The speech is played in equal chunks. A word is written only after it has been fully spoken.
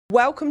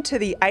Welcome to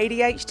the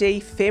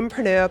ADHD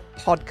Fempreneur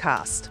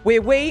podcast,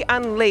 where we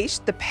unleash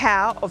the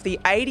power of the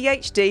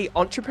ADHD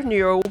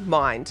entrepreneurial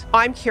mind.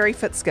 I'm Kerry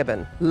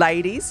Fitzgibbon.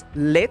 Ladies,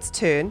 let's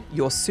turn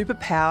your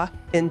superpower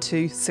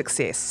into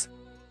success.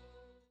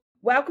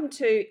 Welcome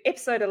to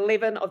episode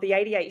 11 of the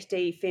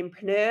ADHD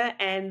Fempreneur,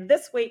 and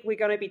this week we're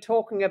going to be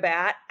talking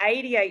about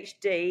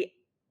ADHD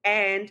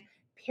and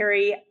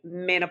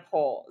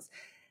perimenopause.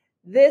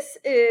 This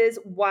is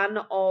one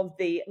of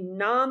the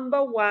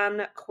number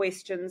one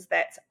questions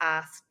that's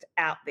asked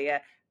out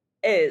there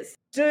is,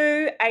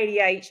 do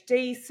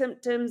ADHD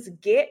symptoms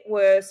get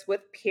worse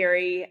with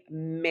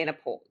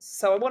perimenopause?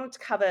 So I wanted to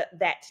cover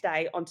that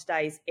today on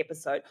today's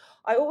episode.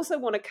 I also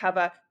want to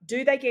cover,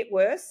 do they get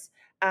worse?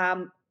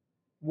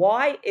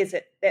 Why is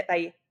it that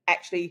they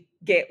actually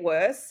get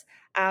worse?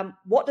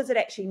 What does it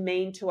actually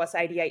mean to us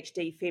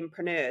ADHD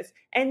fempreneurs?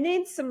 And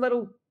then some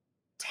little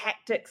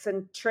tactics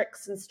and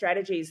tricks and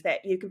strategies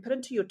that you can put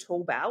into your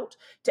tool belt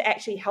to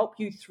actually help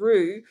you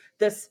through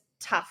this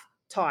tough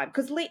time.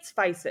 Because let's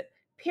face it,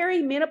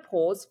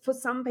 perimenopause for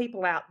some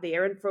people out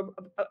there, and for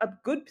a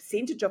good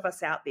percentage of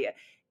us out there,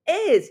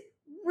 is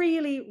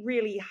really,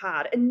 really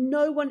hard, and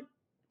no one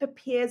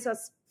prepares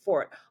us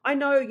for it. I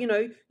know,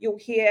 you'll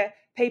hear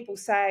people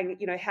saying,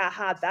 how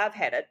hard they've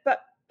had it,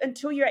 but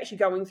until you're actually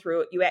going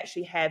through it, you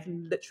actually have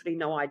literally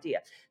no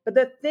idea. But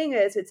the thing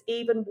is, it's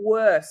even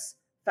worse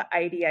for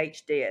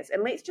ADHDers.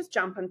 And let's just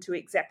jump into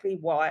exactly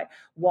why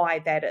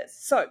that is.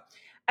 So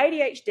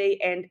ADHD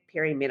and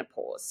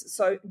perimenopause.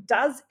 So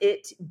does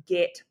it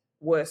get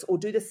worse, or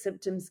do the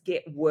symptoms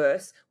get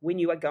worse when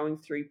you are going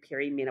through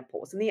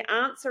perimenopause? And the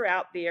answer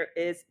out there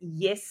is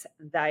yes,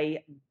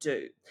 they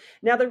do.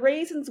 Now, the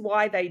reasons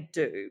why they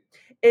do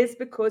is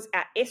because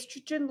our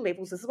estrogen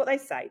levels, this is what they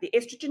say, the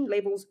estrogen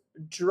levels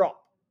drop.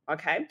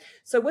 Okay,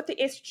 so with the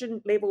estrogen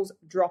levels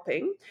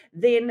dropping,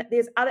 then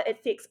it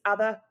affects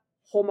other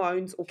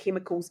hormones or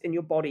chemicals in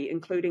your body,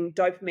 including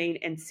dopamine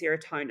and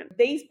serotonin.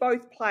 These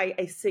both play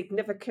a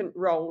significant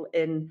role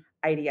in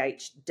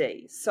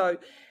ADHD. So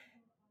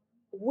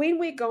when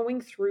we're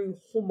going through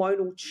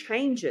hormonal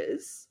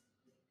changes,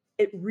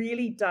 it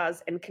really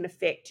does and can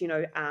affect,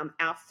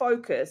 our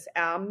focus,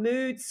 our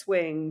mood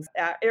swings,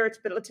 our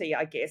irritability,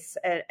 I guess,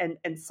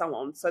 and so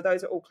on. So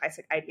those are all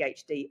classic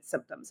ADHD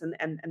symptoms,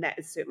 and that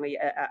is certainly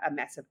a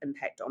massive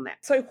impact on that.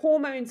 So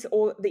hormones,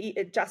 or the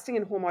adjusting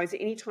in hormones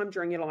at any time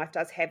during your life,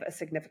 does have a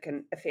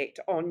significant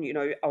effect on,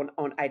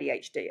 on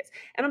ADHDs.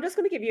 And I'm just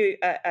going to give you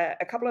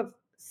a couple of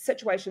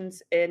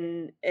situations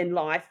in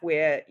life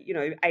where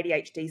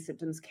ADHD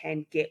symptoms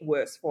can get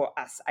worse for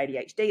us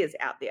ADHDers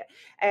out there.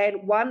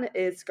 And one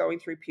is going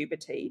through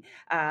puberty,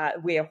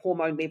 where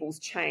hormone levels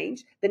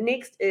change. The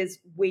next is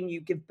when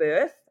you give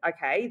birth.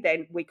 Okay,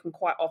 then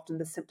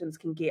the symptoms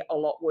can get a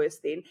lot worse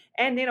then.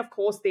 And then of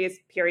course there's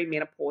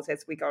perimenopause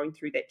as we're going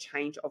through that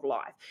change of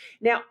life.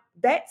 Now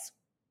that's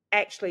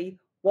actually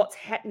what's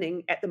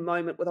happening at the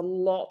moment with a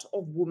lot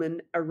of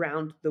women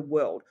around the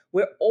world.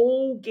 We're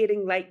all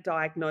getting late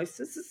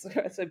diagnoses.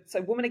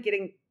 So women are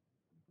getting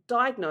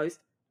diagnosed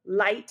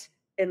late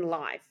in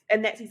life.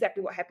 And that's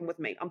exactly what happened with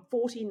me. I'm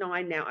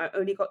 49 now. I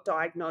only got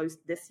diagnosed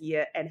this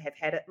year and have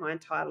had it my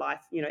entire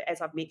life, as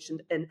I've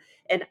mentioned in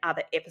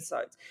other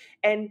episodes.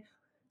 And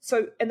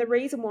the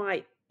reason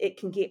why it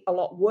can get a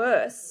lot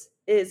worse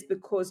is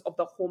because of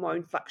the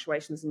hormone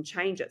fluctuations and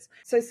changes.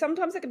 So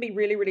sometimes it can be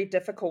really, really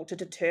difficult to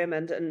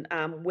determine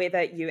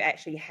whether you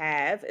actually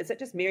have, is it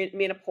just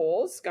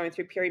menopause, going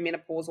through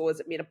perimenopause, or is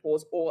it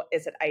menopause, or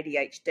is it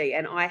ADHD?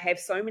 And I have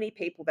so many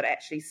people that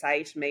actually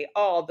say to me,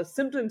 oh, the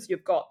symptoms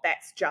you've got,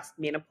 that's just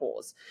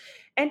menopause.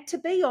 And to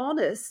be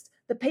honest,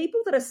 the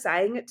people that are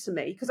saying it to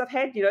me, because I've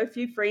had, a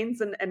few friends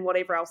and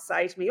whatever else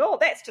say to me, oh,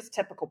 that's just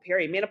typical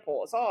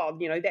perimenopause. Oh,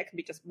 that can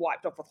be just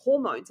wiped off with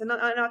hormones. And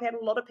I've had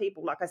a lot of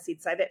people, like I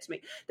said, say that to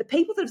me. The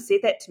people that have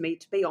said that to me,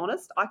 to be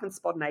honest, I can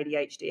spot an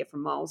ADHD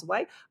from miles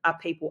away, are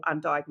people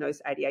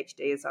undiagnosed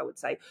ADHD, as I would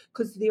say,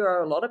 because there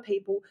are a lot of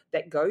people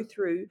that go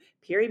through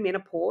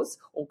perimenopause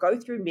or go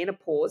through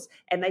menopause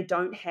and they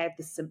don't have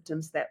the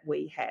symptoms that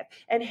we have.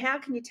 And how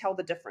can you tell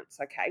the difference?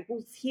 Okay,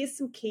 well, here's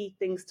some key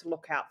things to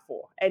look out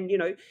for. And,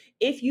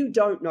 if you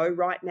don't know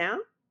right now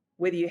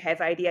whether you have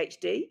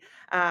ADHD,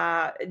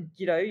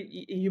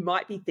 you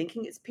might be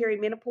thinking it's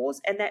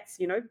perimenopause, and that's,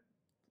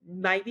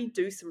 maybe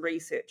do some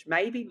research,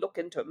 maybe look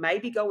into it,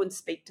 maybe go and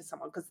speak to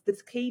someone, because the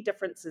key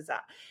differences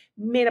are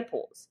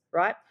menopause,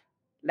 right?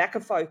 Lack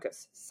of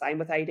focus, same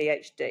with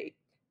ADHD.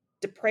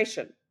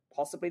 Depression,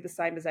 possibly the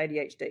same as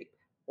ADHD.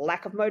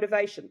 Lack of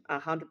motivation,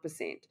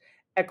 100%.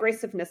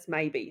 Aggressiveness,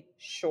 maybe,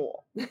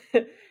 sure.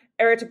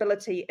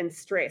 Irritability and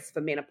stress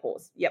for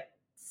menopause, yep.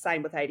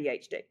 Same with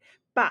ADHD.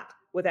 But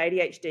with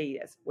ADHD,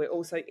 yes, we're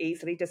also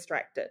easily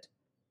distracted.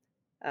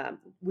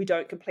 We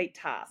don't complete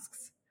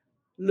tasks,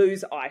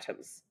 lose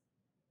items,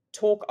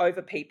 talk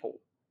over people,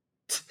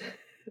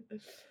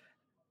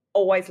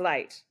 always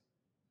late,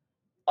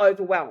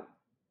 overwhelmed,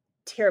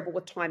 terrible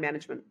with time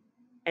management,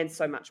 and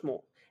so much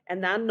more.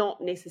 And they're not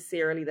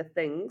necessarily the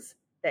things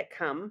that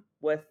come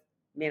with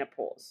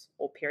menopause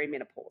or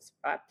perimenopause,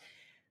 right?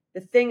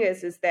 The thing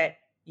is that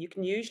you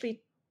can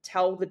usually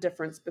tell the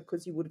difference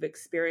because you would have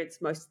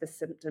experienced most of the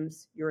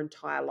symptoms your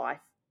entire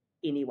life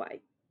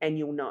anyway, and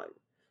you'll know.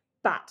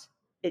 But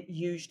it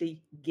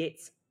usually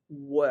gets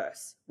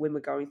worse when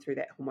we're going through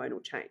that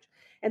hormonal change.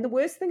 And the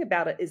worst thing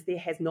about it is there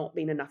has not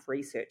been enough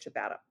research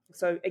about it.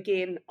 So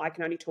again, I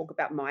can only talk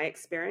about my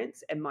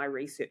experience and my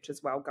research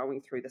as well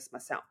going through this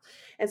myself.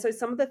 And so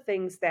some of the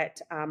things that,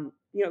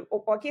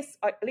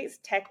 let's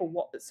tackle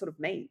what it sort of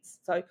means.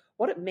 So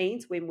what it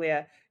means when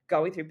we're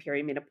going through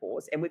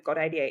perimenopause and we've got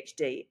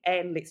ADHD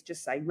and let's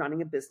just say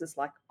running a business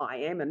like I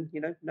am, and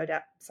no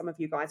doubt some of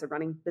you guys are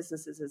running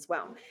businesses as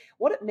well.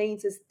 What it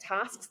means is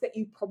tasks that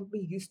you probably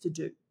used to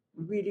do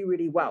really,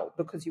 really well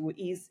because you were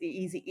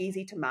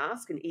easy to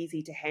mask and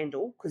easy to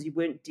handle because you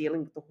weren't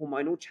dealing with the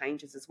hormonal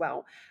changes as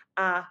well,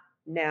 are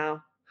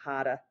now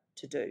harder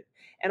to do.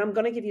 And I'm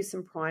going to give you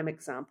some prime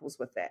examples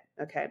with that.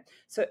 Okay.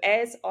 So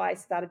as I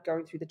started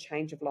going through the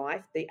change of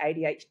life, the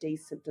ADHD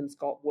symptoms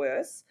got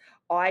worse.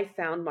 I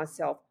found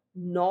myself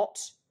not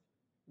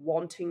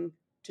wanting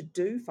to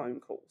do phone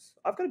calls.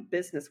 I've got a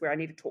business where I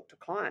need to talk to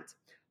clients.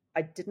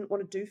 I didn't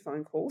want to do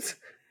phone calls.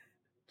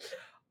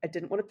 I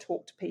didn't want to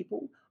talk to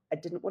people. I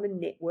didn't want to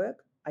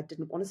network. I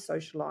didn't want to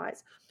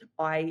socialize.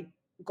 I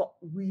got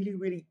really,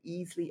 really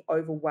easily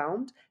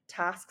overwhelmed.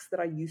 Tasks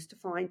that I used to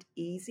find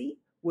easy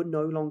were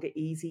no longer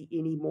easy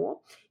anymore.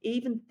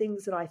 Even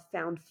things that I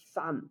found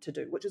fun to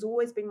do, which has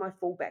always been my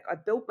fallback. I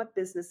built my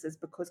businesses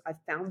because I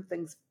found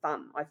things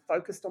fun. I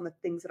focused on the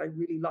things that I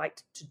really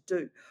liked to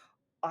do.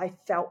 I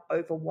felt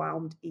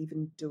overwhelmed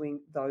even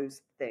doing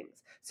those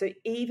things. So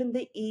even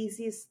the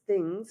easiest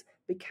things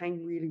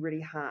became really,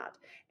 really hard.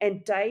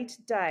 And day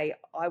to day,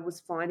 I was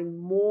finding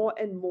more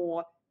and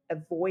more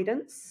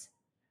avoidance,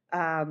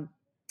 burying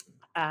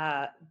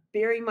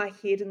my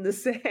head in the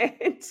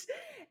sand,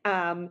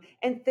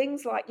 and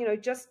things like,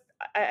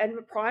 and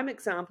a prime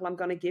example I'm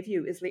going to give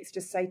you is, let's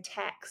just say,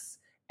 tax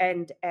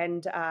and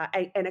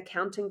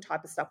accounting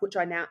type of stuff, which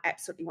I now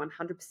absolutely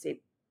 100%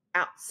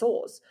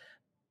 outsource.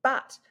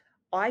 But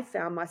I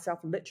found myself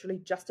literally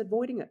just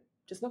avoiding it,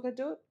 just not going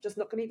to do it, just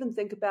not going to even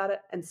think about it,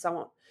 and so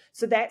on.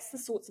 So that's the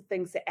sorts of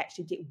things that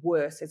actually get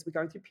worse as we're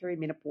going through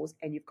perimenopause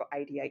and you've got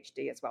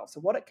ADHD as well. So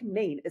what it can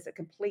mean is a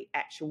complete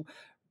actual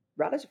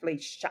relatively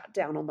shut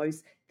down on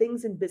those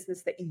things in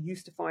business that you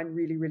used to find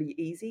really, really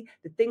easy.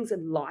 The things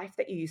in life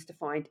that you used to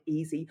find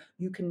easy,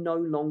 you can no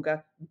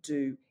longer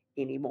do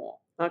anymore.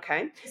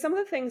 Okay. Some of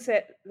the things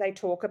that they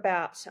talk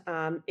about,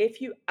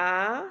 if you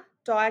are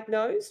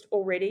diagnosed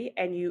already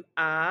and you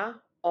are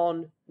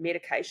on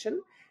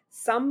medication,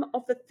 some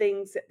of the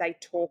things that they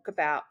talk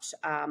about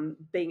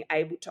being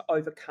able to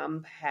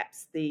overcome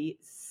perhaps the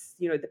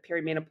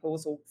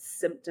perimenopausal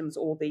symptoms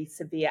or the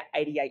severe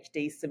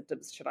ADHD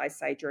symptoms, should I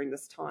say, during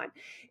this time,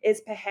 is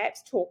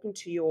perhaps talking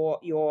to your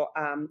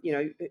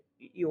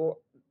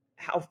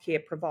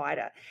healthcare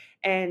provider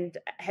and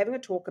having a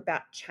talk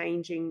about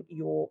changing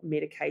your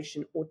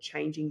medication or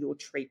changing your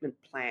treatment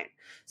plan.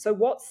 So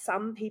what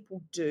some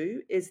people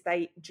do is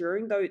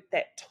during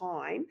that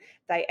time,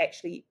 they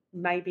actually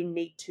maybe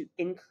need to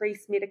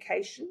increase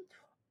medication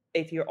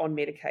if you're on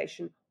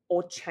medication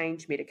or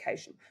change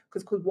medication.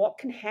 Because what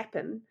can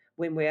happen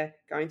when we're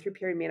going through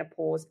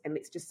perimenopause and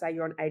let's just say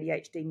you're on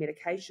ADHD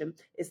medication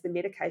is the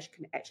medication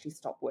can actually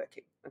stop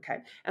working, okay?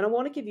 And I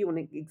want to give you an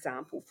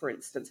example, for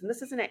instance, and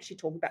this isn't actually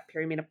talking about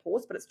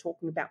perimenopause, but it's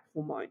talking about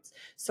hormones.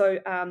 So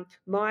one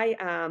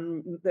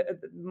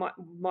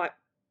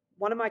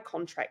of my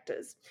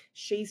contractors,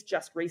 she's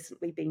just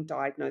recently been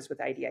diagnosed with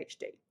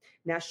ADHD.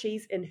 Now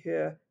she's in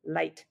her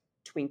late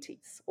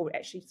 20s, or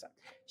actually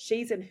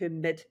she's in her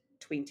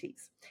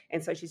mid-20s.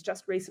 And so she's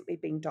just recently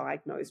been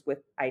diagnosed with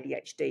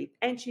ADHD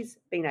and she's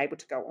been able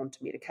to go on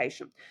to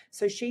medication.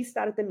 So she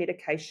started the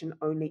medication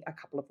only a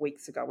couple of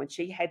weeks ago and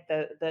she had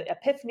the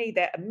epiphany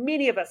that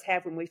many of us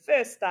have when we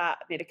first start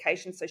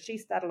medication. So she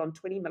started on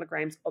 20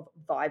 milligrams of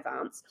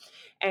Vyvanse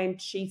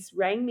and she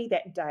rang me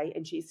that day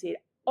and she said,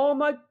 "Oh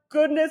my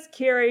goodness,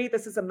 Kerry,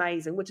 this is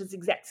amazing," which is the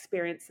exact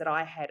experience that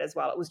I had as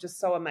well. It was just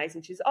so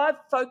amazing. She's, "I've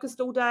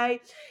focused all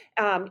day.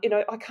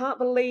 I can't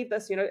believe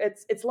this.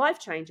 It's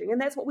life-changing."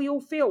 And that's what we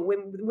all feel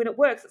when it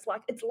works. It's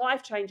like, it's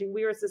life-changing.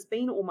 Where has this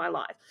been all my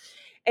life?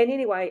 And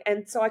anyway,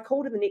 and so I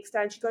called her the next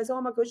day and she goes, "Oh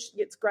my gosh,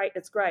 it's great,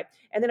 it's great."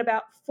 And then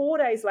about 4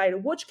 days later,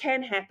 which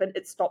can happen,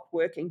 it stopped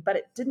working. But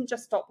it didn't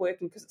just stop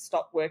working because it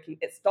stopped working.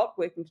 It stopped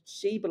working,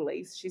 she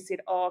believes. She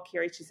said, "Oh,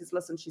 Kerry," she says,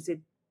 "listen," she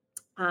said,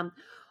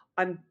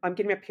 I'm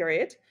getting a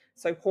period,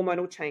 so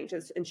hormonal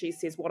changes. And she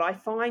says, what I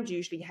find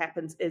usually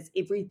happens is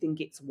everything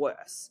gets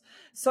worse.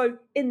 So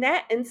in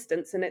that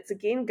instance, and it's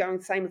again going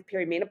the same with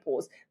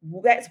perimenopause,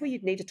 that's where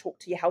you'd need to talk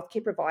to your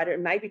healthcare provider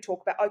and maybe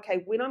talk about,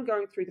 okay, when I'm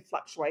going through the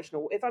fluctuation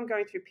or if I'm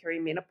going through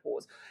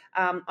perimenopause,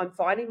 I'm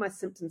finding my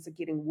symptoms are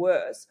getting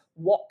worse.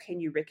 What can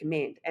you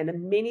recommend?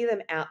 And many of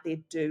them out there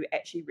do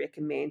actually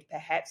recommend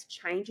perhaps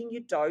changing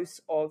your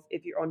dose of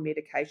if you're on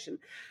medication.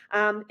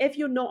 If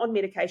you're not on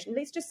medication,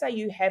 let's just say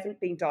you haven't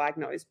been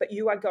diagnosed, but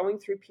you are going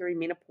through perimenopause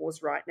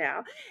perimenopause right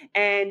now,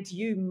 and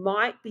you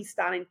might be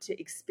starting to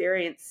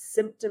experience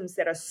symptoms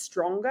that are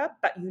stronger,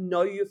 but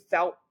you've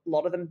felt a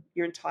lot of them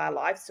your entire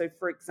life. So,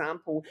 for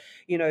example,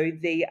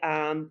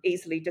 the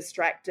easily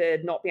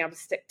distracted, not being able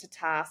to stick to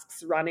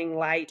tasks, running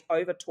late,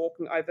 over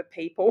talking over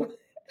people.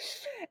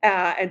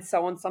 And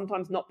so on,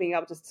 sometimes not being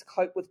able to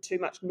cope with too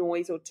much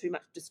noise or too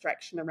much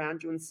distraction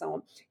around you and so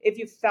on. If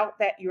you've felt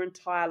that your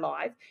entire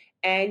life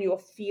and you're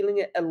feeling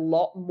it a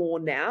lot more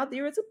now,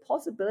 there is a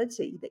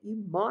possibility that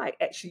you might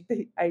actually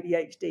be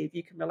ADHD if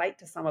you can relate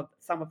to some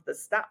of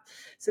this stuff.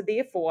 So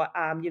therefore,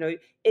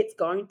 it's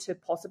going to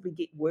possibly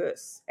get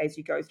worse as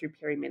you go through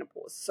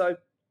perimenopause.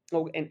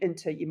 And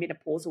into your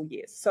menopausal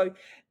years. So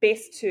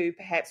best to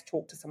perhaps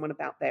talk to someone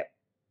about that.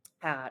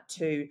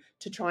 To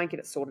try and get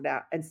it sorted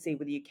out and see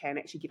whether you can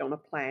actually get on a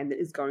plan that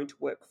is going to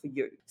work for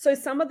you. So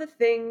some of the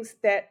things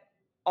that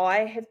I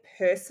have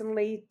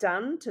personally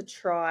done to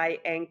try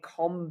and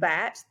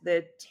combat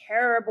the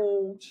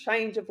terrible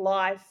change of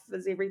life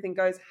as everything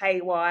goes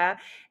haywire,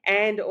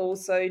 and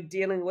also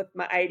dealing with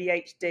my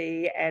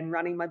ADHD and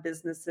running my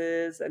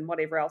businesses and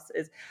whatever else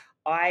is,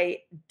 I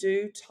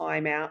do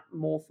time out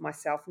more for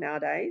myself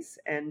nowadays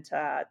and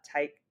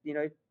take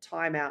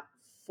time out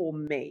for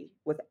me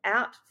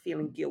without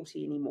feeling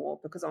guilty anymore,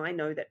 because I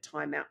know that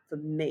time out for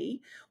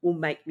me will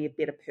make me a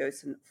better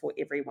person for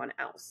everyone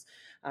else.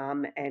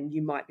 And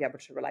you might be able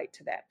to relate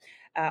to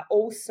that.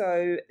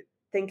 Also,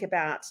 think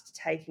about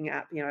taking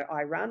up,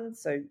 I run,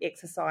 so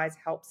exercise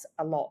helps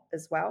a lot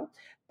as well.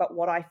 But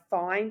what I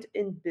find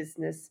in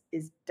business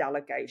is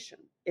delegation.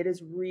 It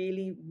is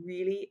really,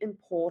 really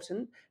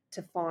important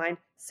to find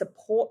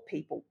support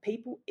people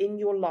in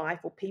your life,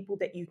 or people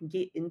that you can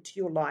get into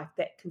your life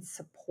that can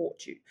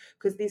support you,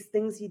 because there's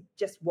things you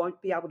just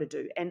won't be able to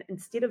do. And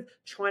instead of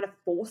trying to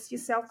force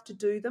yourself to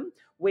do them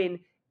when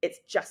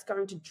it's just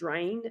going to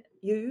drain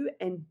you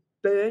and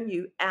burn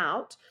you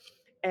out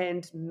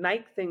and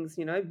make things,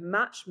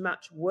 much,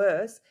 much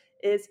worse,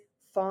 is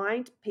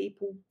find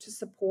people to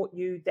support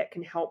you that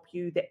can help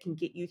you, that can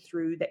get you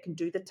through, that can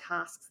do the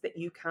tasks that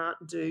you can't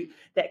do,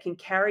 that can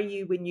carry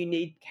you when you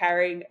need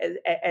carrying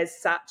as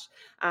such,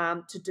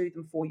 to do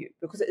them for you,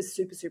 because it is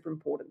super, super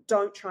important.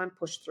 Don't try and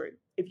push through.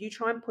 If you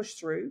try and push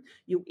through,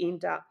 you'll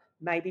end up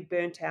maybe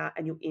burnt out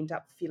and you'll end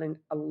up feeling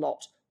a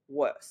lot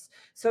worse.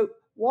 So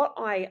what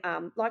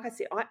like I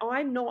said,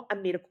 I'm not a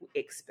medical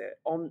expert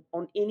on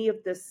any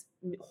of this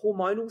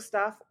hormonal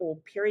stuff or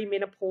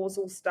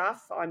perimenopausal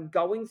stuff. I'm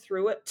going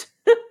through it.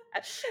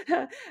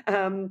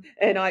 And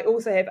I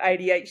also have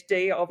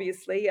ADHD,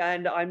 obviously,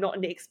 and I'm not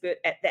an expert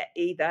at that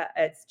either.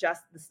 It's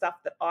just the stuff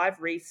that I've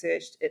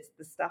researched. It's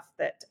the stuff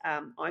that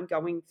I'm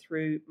going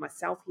through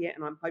myself here,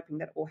 and I'm hoping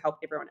that it will help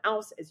everyone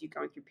else as you're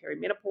going through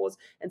perimenopause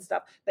and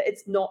stuff. But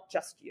it's not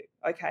just you,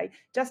 okay?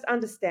 Just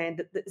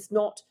understand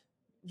that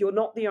you're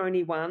not the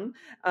only one.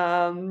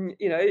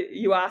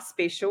 You are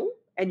special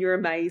and you're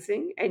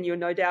amazing, and you're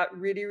no doubt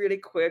really, really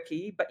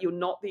quirky, but you're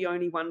not the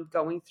only one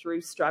going through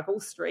struggle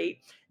street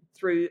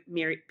through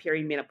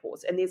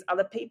perimenopause. And there's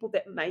other people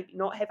that may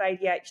not have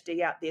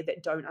ADHD out there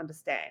that don't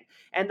understand.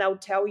 And they'll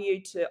tell you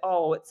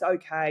it's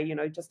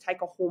okay, just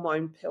take a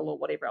hormone pill or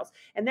whatever else.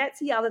 And that's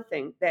the other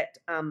thing that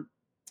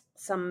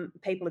some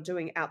people are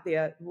doing out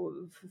there,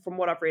 from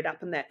what I've read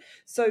up in that.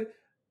 So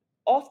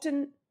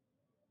often,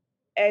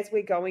 as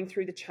we're going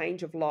through the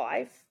change of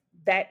life,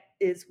 that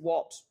is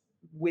what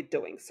we're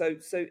doing. So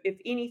if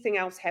anything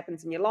else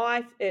happens in your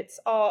life, it's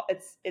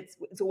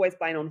always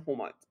blamed on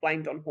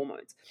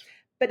hormones.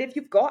 But if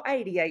you've got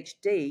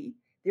ADHD,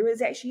 there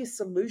is actually a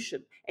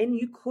solution, and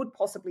you could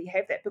possibly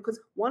have that, because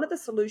one of the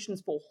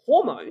solutions for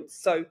hormones,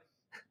 so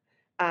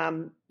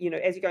as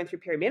you're going through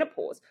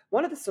perimenopause,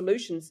 one of the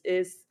solutions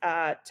is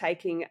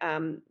taking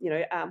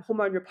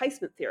hormone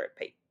replacement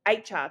therapy,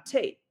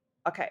 HRT.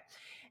 Okay,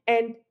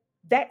 and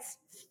that's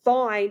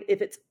fine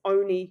if it's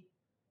only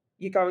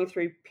you're going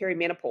through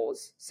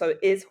perimenopause, so it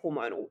is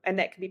hormonal, and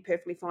that can be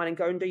perfectly fine, and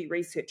go and do your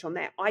research on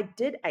that. I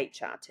did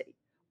HRT.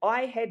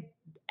 I had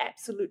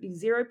absolutely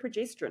zero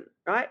progesterone,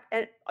 right?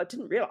 And I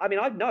didn't realize,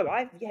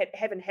 I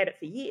haven't had it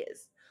for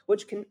years,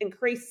 which can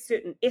increase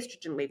certain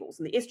estrogen levels,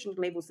 and the estrogen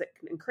levels that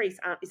can increase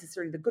aren't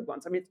necessarily the good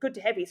ones. It's good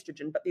to have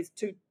estrogen, but there's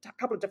a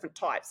couple of different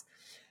types.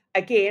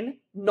 Again,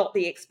 not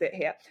the expert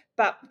here,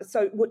 but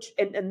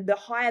and the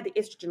higher the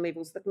estrogen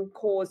levels, that can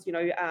cause,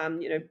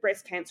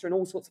 breast cancer and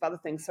all sorts of other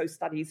things. So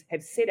studies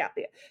have said out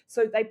there.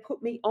 So they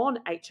put me on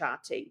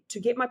HRT to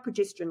get my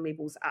progesterone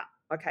levels up,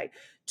 okay,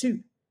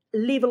 to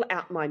level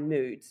out my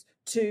moods,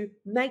 to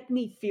make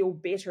me feel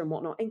better and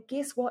whatnot. And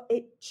guess what?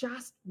 It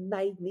just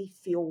made me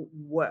feel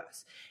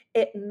worse.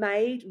 It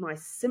made my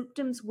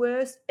symptoms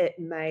worse. It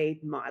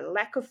made my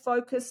lack of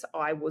focus.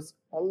 I was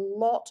a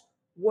lot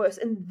worse.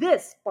 And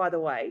this, by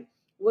the way,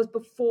 was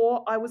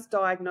before I was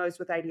diagnosed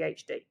with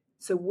ADHD.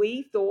 So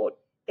we thought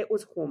it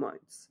was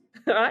hormones,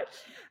 right?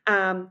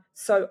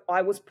 So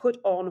I was put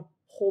on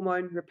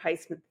hormone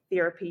replacement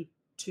therapy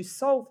to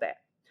solve that.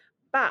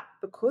 But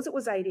because it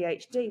was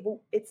ADHD,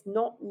 well, it's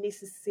not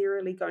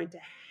necessarily going to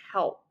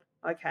help,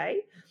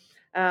 okay?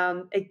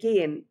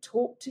 Again,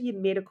 talk to your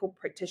medical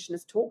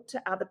practitioners, talk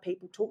to other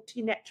people, talk to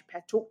your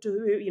naturopath, talk to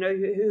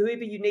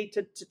whoever you need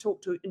to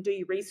talk to, and do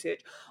your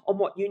research on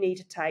what you need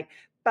to take.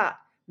 But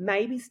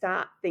maybe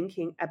start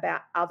thinking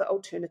about other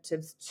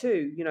alternatives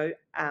too.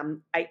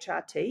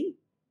 HRT,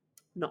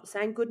 not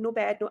saying good nor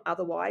bad nor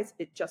otherwise,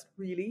 it just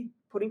really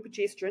putting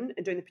progesterone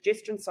and doing the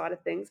progesterone side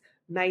of things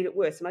made it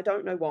worse. And I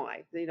don't know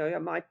why. I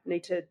might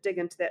need to dig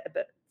into that a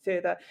bit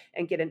further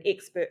and get an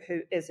expert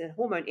who is a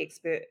hormone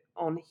expert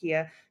on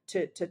here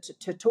to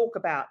talk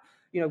about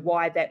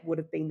why that would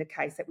have been the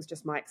case. That was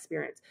just my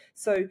experience.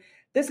 So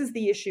this is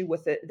the issue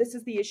with it. This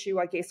is the issue,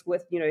 I guess,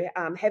 with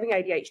having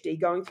ADHD,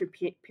 going through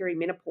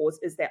perimenopause,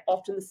 is that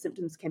often the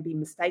symptoms can be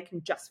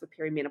mistaken just for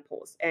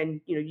perimenopause,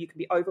 and you can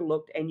be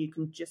overlooked, and you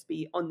can just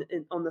be on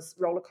this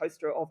roller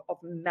coaster of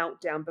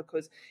meltdown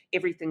because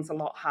everything's a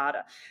lot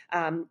harder.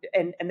 And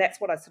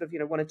that's what I sort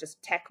of want to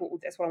just tackle.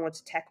 That's what I wanted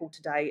to tackle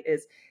today,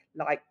 is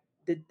like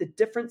the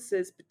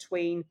differences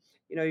between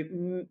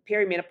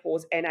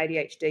perimenopause and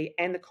ADHD,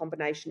 and the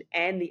combination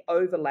and the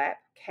overlap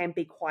can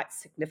be quite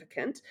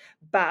significant.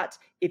 But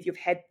if you've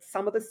had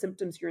some of the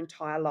symptoms your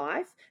entire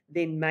life,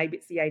 then maybe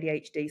it's the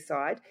ADHD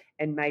side,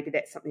 and maybe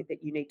that's something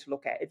that you need to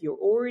look at. If you're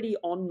already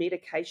on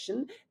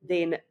medication,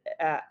 then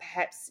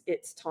perhaps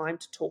it's time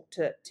to talk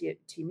to your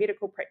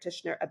medical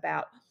practitioner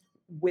about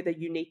whether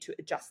you need to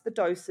adjust the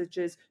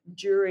dosages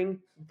during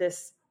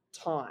this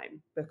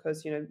time,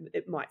 because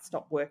it might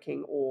stop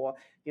working, or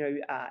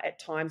at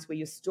times where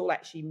you're still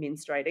actually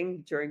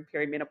menstruating during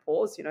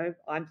perimenopause.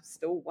 I'm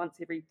still once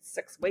every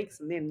 6 weeks,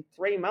 and then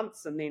 3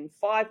 months, and then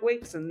 5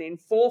 weeks, and then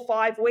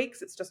 4-5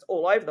 weeks. It's just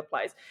all over the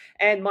place,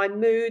 and my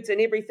moods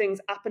and everything's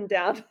up and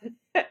down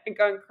and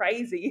going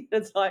crazy.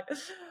 It's like,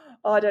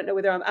 I don't know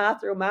whether I'm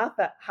Arthur or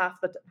Martha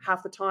half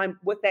the time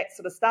with that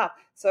sort of stuff.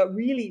 So I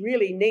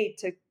really need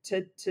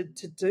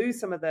to do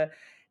some of the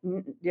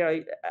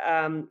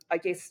I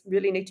guess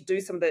really need to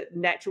do some of the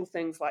natural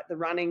things, like the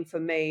running for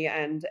me,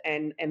 and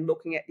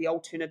looking at the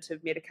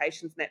alternative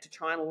medications and that, to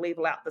try and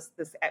level out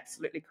this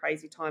absolutely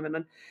crazy time.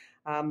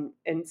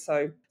 And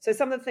so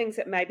some of the things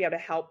that may be able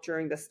to help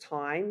during this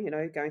time,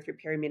 going through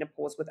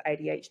perimenopause with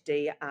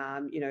ADHD,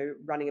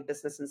 running a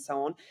business and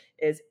so on,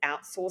 is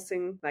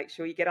outsourcing. Make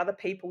sure you get other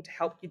people to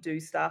help you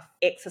do stuff.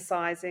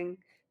 Exercising.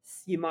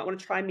 You might want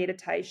to try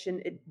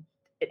meditation.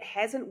 It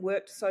hasn't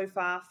worked so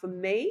far for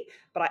me,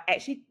 but I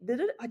actually did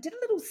it. I did a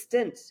little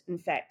stint. In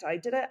fact, I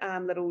did a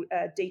little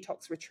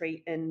detox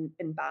retreat in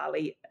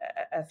Bali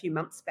a few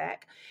months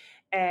back,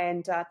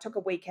 and took a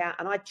week out,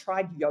 and I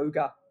tried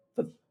yoga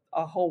for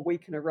a whole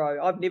week in a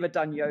row. I've never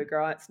done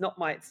yoga. It's not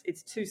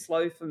it's too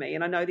slow for me.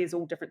 And I know there's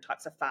all different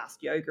types of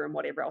fast yoga and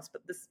whatever else,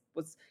 but this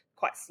was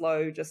quite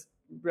slow, just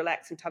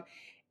relaxing time.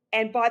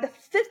 And by the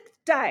 5th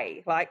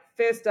day, like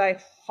first day,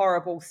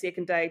 horrible,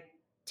 second day,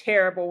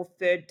 terrible,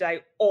 third day,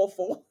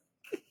 awful,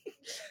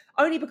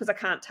 only because I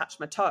can't touch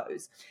my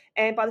toes.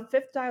 And by the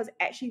 5th day, I was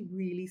actually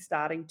really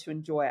starting to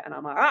enjoy it. And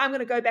I'm like, all right, I'm going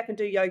to go back and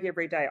do yoga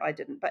every day. I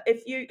didn't. But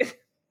if you,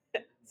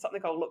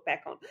 something I'll look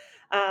back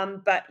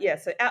on. But yeah,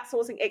 so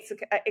outsourcing,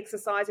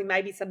 exercising,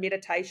 maybe some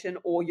meditation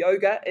or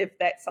yoga, if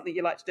that's something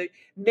you like to do,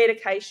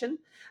 medication.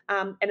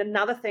 And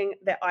another thing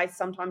that I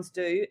sometimes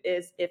do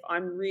is, if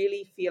I'm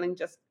really feeling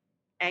just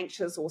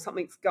anxious or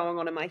something's going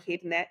on in my head,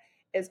 and that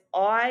is,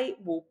 I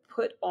will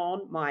put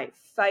on my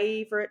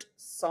favorite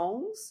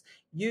songs,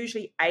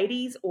 usually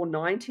 80s or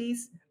 90s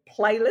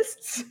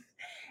playlists,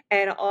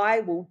 and I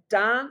will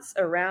dance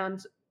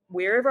around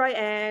wherever I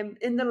am,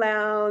 in the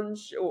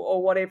lounge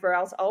or whatever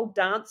else. I'll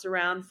dance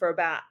around for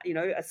about,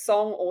 a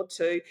song or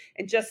two,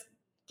 and just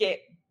get,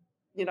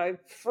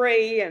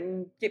 free,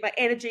 and get my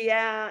energy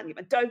out, and get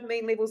my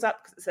dopamine levels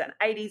up, because it's an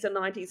 80s or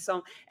 90s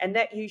song. And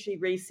that usually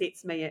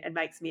resets me and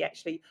makes me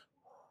actually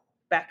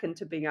back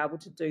into being able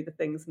to do the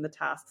things and the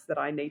tasks that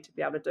I need to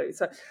be able to do.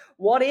 So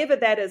whatever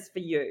that is for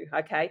you,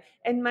 okay,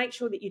 and make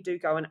sure that you do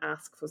go and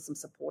ask for some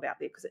support out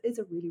there, because it is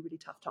a really, really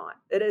tough time.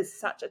 It is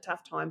such a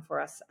tough time for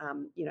us.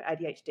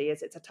 ADHD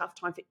is, it's a tough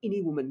time for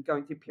any woman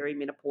going through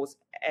perimenopause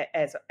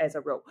as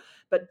a rule.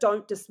 But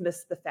don't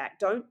dismiss the fact.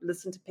 Don't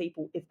listen to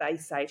people if they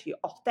say to you,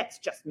 oh, that's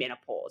just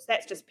menopause,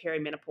 that's just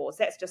perimenopause,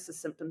 that's just the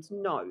symptoms.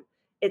 No,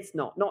 it's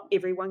not. Not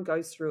everyone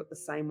goes through it the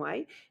same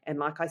way. And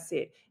like I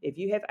said, if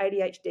you have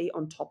ADHD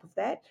on top of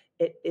that,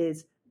 it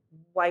is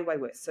way, way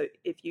worse. So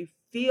if you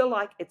feel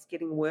like it's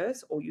getting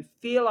worse, or you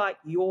feel like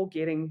you're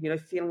getting,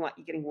 feeling like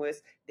you're getting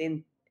worse,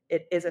 then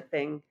it is a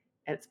thing,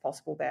 and it's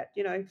possible that,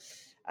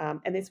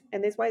 and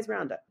there's ways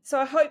around it. So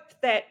I hope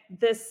that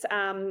this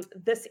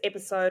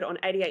episode on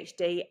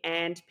ADHD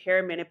and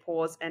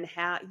perimenopause, and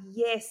how,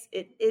 yes,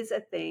 it is a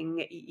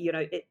thing,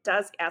 it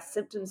does, our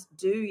symptoms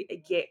do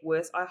get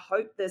worse. I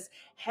hope this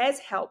has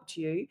helped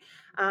you.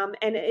 And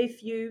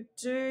if you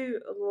do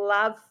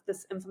love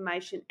this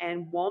information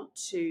and want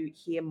to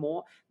hear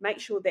more, make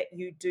sure that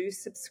you do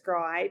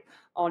subscribe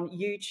on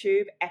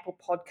YouTube, Apple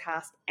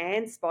Podcast,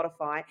 and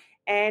Spotify.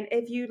 And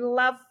if you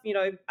love,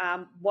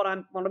 what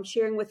I'm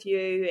sharing with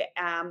you,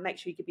 make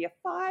sure you give me a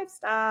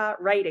 5-star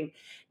rating.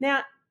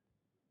 Now,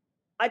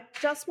 I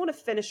just want to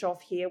finish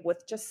off here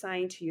with just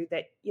saying to you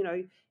that,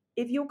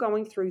 if you're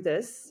going through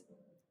this,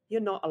 you're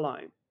not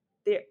alone.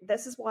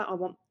 This is why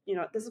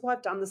this is why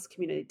I've done this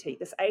community,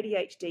 this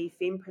ADHD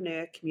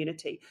fempreneur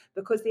community,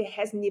 because there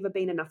has never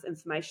been enough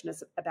information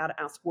about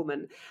us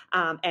women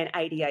and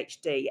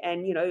ADHD.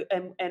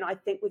 And I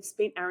think we've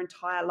spent our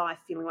entire life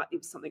feeling like there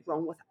was something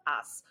wrong with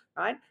us,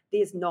 right?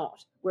 There's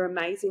not. We're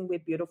amazing. We're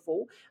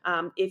beautiful.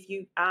 If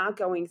you are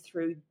going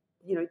through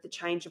the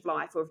change of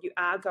life, or if you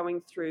are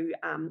going through,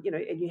 and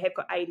you have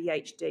got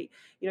ADHD,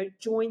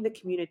 join the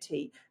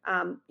community,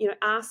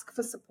 ask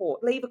for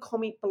support, leave a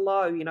comment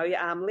below,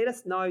 let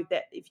us know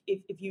that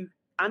if you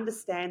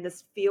understand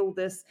this, feel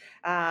this,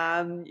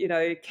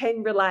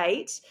 can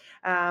relate,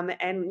 and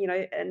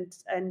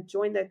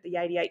join the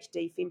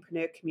ADHD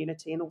fempreneur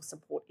community, and all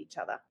support each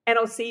other. And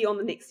I'll see you on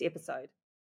the next episode.